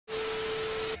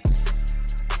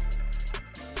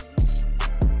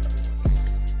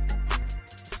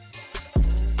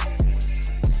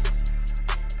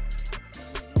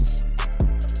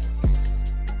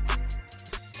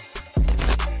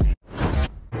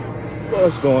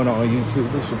What's going on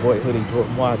YouTube? It's your boy Hoodie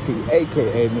Jordan YT,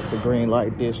 aka Mr. Green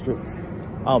Light District.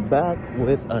 I'm back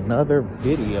with another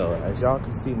video. As y'all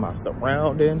can see my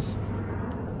surroundings,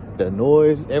 the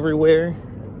noise everywhere.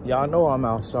 Y'all know I'm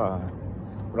outside,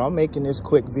 but I'm making this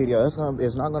quick video. It's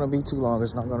not gonna be too long.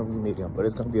 It's not gonna be medium, but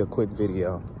it's gonna be a quick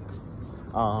video.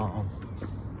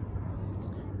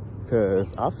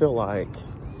 Cause I feel like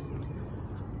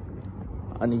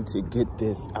I need to get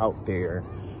this out there.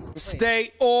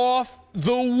 Stay off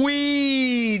the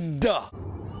weed.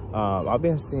 I've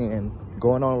been seeing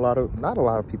going on not a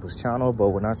lot of people's channel, but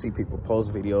when I see people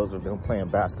post videos of them playing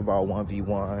basketball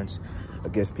 1v1s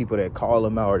against people that call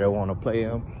them out or that want to play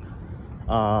them,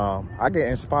 I get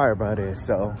inspired by this.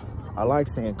 So I like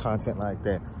seeing content like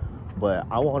that, but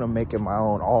I want to make it my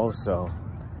own also.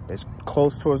 It's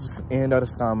close towards the end of the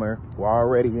summer. We're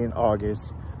already in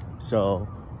August. So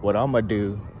what I'm gonna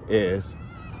do is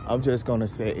I'm just gonna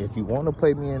say, if you want to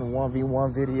play me in a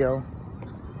 1v1 video,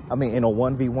 in a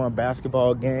 1v1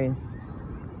 basketball game,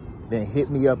 then hit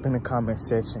me up in the comment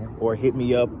section or hit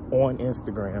me up on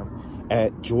Instagram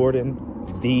at Jordan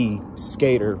the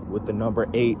Skater with the number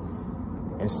 8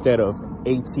 instead of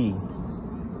AT.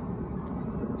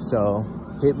 So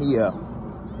hit me up,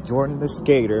 Jordan the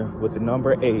Skater with the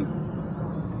number 8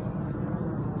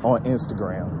 on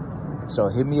Instagram. So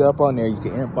hit me up on there. You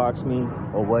can inbox me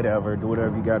or whatever, do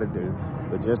whatever you gotta do,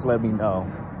 but just let me know.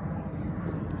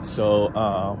 So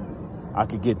I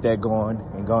could get that going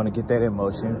and going to get that in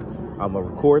motion. I'm gonna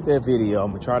record that video.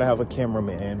 I'm gonna try to have a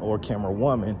cameraman or camera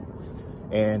woman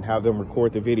and have them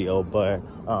record the video, but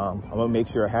I'm gonna make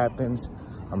sure it happens.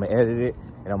 I'm gonna edit it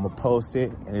and I'm gonna post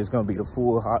it, and it's gonna be the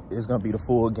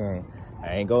full game.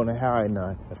 I ain't gonna hide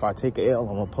none. If I take a L,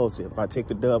 I'm gonna post it. If I take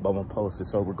the dub, I'm gonna post it.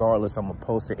 So regardless, I'm gonna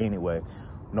post it anyway,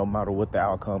 no matter what the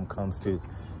outcome comes to.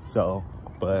 So,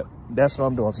 but that's what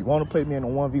I'm doing. If you want to play me in a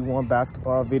 1v1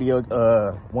 basketball video,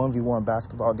 1v1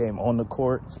 basketball game on the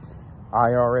court,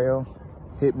 IRL,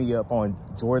 hit me up on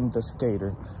Jordan the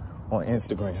Skater on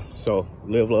Instagram. So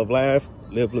live, love, laugh,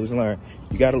 live, lose, learn.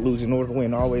 You gotta lose in order to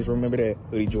win. Always remember that.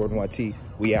 Hoodie Jordan YT,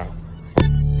 we out.